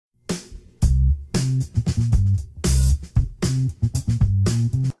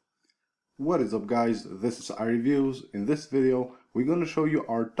What is up guys, this is iReviews. In this video we're going to show you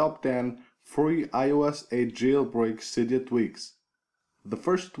our top 10 free iOS 8 jailbreak Cydia tweaks. The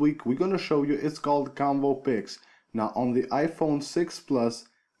first tweak we're going to show you is called Combo Pics. Now on the iPhone 6 Plus,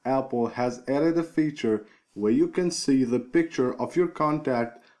 Apple has added a feature where you can see the picture of your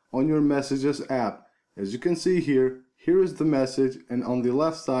contact on your Messages app. As you can see here, here is the message, and on the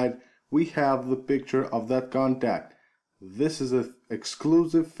left side we have the picture of that contact. This is an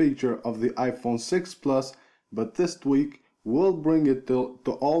exclusive feature of the iPhone 6 Plus, but this tweak will bring it to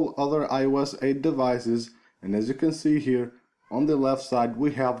all other iOS 8 devices. And as you can see here, on the left side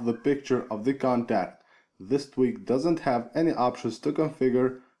we have the picture of the contact. This tweak doesn't have any options to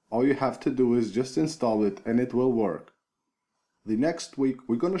configure. All you have to do is just install it and it will work. The next tweak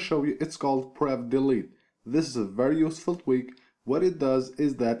we're going to show you, it's called Pref Delete. This is a very useful tweak. What it does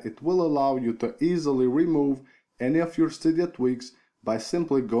is that it will allow you to easily remove any of your Cydia tweaks by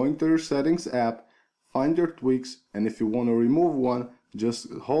simply going to your Settings app, find your tweaks, and if you want to remove one,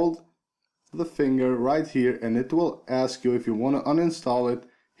 just hold the finger right here and it will ask you if you want to uninstall it.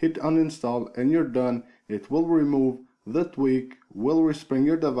 Hit uninstall and you're done. It will remove the tweak, will respring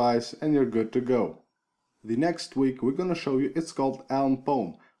your device, and you're good to go. The next tweak we're going to show you, it's called Elm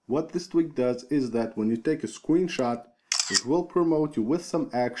Poem. What this tweak does is that when you take a screenshot, it will promote you with some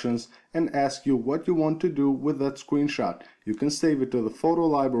actions and ask you what you want to do with that screenshot. You can save it to the photo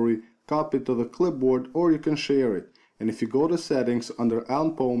library, copy it to the clipboard, or you can share it. And if you go to Settings under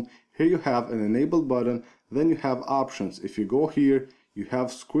Elm Poem, here you have an Enable button, then you have options. If you go here, you have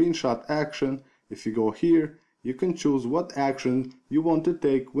Screenshot Action. If you go here, you can choose what action you want to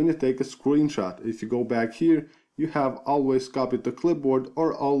take when you take a screenshot. If you go back here, you have Always Copy to Clipboard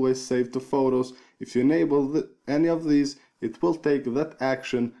or Always Save to Photos. If you enable any of these, it will take that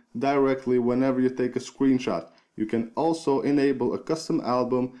action directly whenever you take a screenshot. You can also enable a custom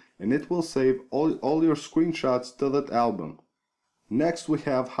album and it will save all your screenshots to that album. Next we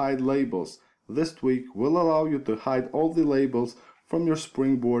have Hide Labels. This tweak will allow you to hide all the labels from your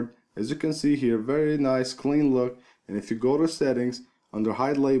Springboard. As you can see here, very nice clean look. And if you go to Settings, under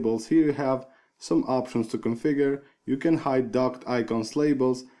Hide Labels, here you have some options to configure. You can hide docked icons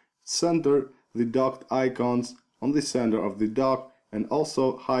labels, center the docked icons on the center of the dock, and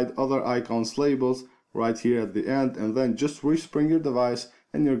also hide other icons labels right here at the end, and then just respring your device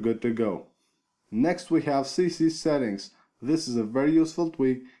and you're good to go. Next we have CC Settings. This is a very useful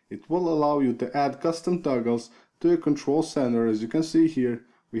tweak. It will allow you to add custom toggles to your control center. As you can see here,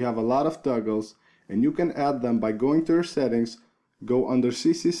 we have a lot of toggles and you can add them by going to your settings, go under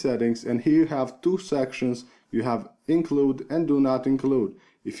CC Settings, and here you have two sections. You have Include and Do Not Include.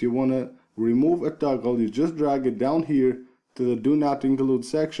 If you want to remove a toggle, you just drag it down here to the Do Not Include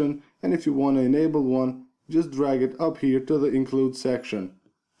section, and if you want to enable one, just drag it up here to the Include section.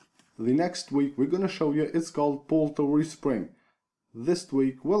 The next tweak we're going to show you is called Pull to Respring. This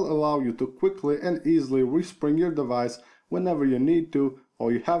tweak will allow you to quickly and easily respring your device whenever you need to.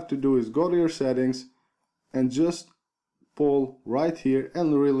 All you have to do is go to your settings and just pull right here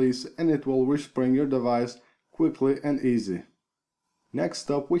and release, and it will respring your device quickly and easy.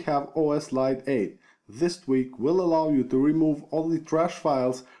 Next up we have OS Lite 8. This tweak will allow you to remove all the trash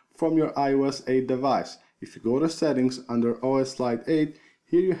files from your iOS 8 device. If you go to Settings under OS Lite 8,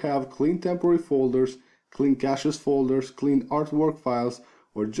 here you have Clean Temporary Folders, Clean Caches Folders, Clean Artwork Files,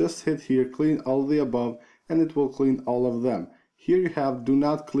 or just hit here Clean All the Above and it will clean all of them. Here you have Do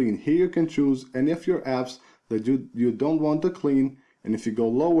Not Clean. Here you can choose any of your apps that you don't want to clean, and if you go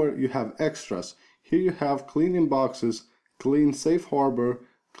lower you have Extras. Here you have Clean Inboxes, Clean Safe Harbor,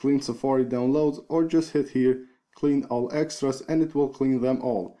 Clean Safari Downloads, or just hit here Clean All Extras and it will clean them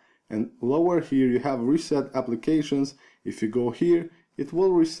all. And lower here you have Reset Applications. If you go here, it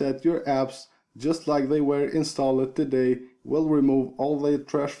will reset your apps just like they were installed today, will remove all the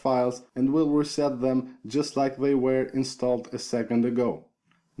trash files and will reset them just like they were installed a second ago.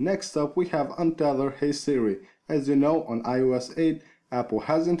 Next up we have Untether Hey Siri. As you know, on iOS 8, Apple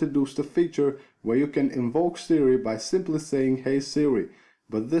has introduced a feature where you can invoke Siri by simply saying Hey Siri,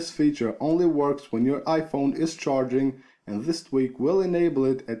 but this feature only works when your iPhone is charging, and this tweak will enable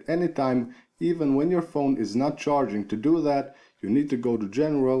it at any time, even when your phone is not charging. To do that, you need to go to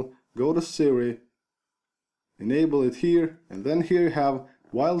General, go to Siri, enable it here, and then here you have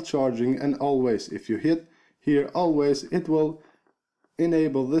While Charging and Always. If you hit here Always, it will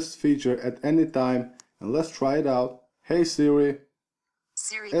enable this feature at any time. And let's try it out. Hey Siri.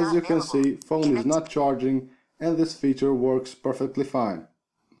 As you can see, phone is not charging and this feature works perfectly fine.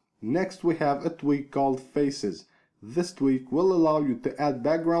 Next we have a tweak called Faces. This tweak will allow you to add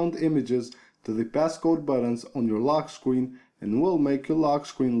background images to the passcode buttons on your lock screen, and will make your lock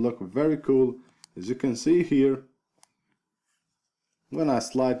screen look very cool. As you can see here, when I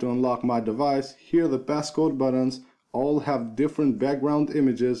slide to unlock my device, here the passcode buttons all have different background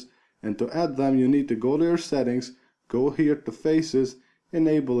images, and to add them you need to go to your settings, go here to faces,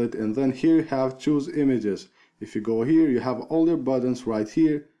 enable it, and then here you have choose images. If you go here, you have all your buttons right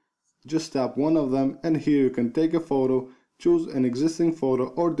here. Just tap one of them, and here you can take a photo, choose an existing photo,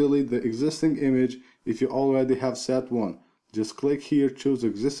 or delete the existing image if you already have set one. Just click here, choose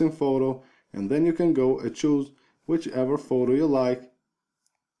existing photo, and then you can go and choose whichever photo you like.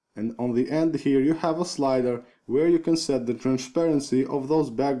 And on the end here you have a slider where you can set the transparency of those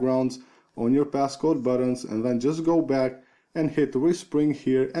backgrounds on your passcode buttons, and then just go back and hit respring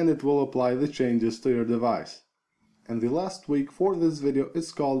here, and it will apply the changes to your device. And the last tweak for this video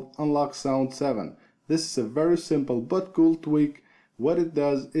is called Unlock Sound 7. This is a very simple but cool tweak. What it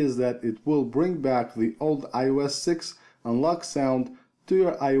does is that it will bring back the old iOS 6 unlock sound to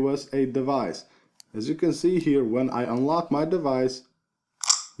your iOS 8 device. As you can see here, when I unlock my device,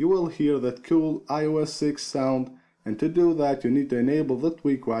 you will hear that cool iOS 6 sound, and to do that you need to enable the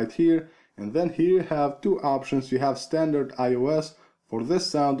tweak right here, and then here you have two options. You have standard iOS for this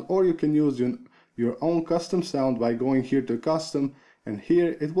sound, or you can use your own custom sound by going here to custom, and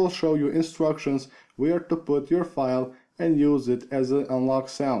here it will show you instructions where to put your file and use it as an unlock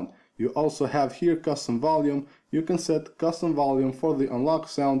sound. You also have here custom volume. You can set custom volume for the unlock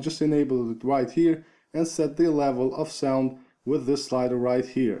sound, just enable it right here and set the level of sound with this slider right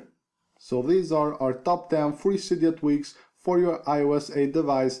here. So these are our top 10 free Cydia tweaks for your iOS 8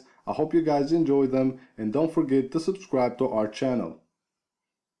 device. I hope you guys enjoy them, and don't forget to subscribe to our channel.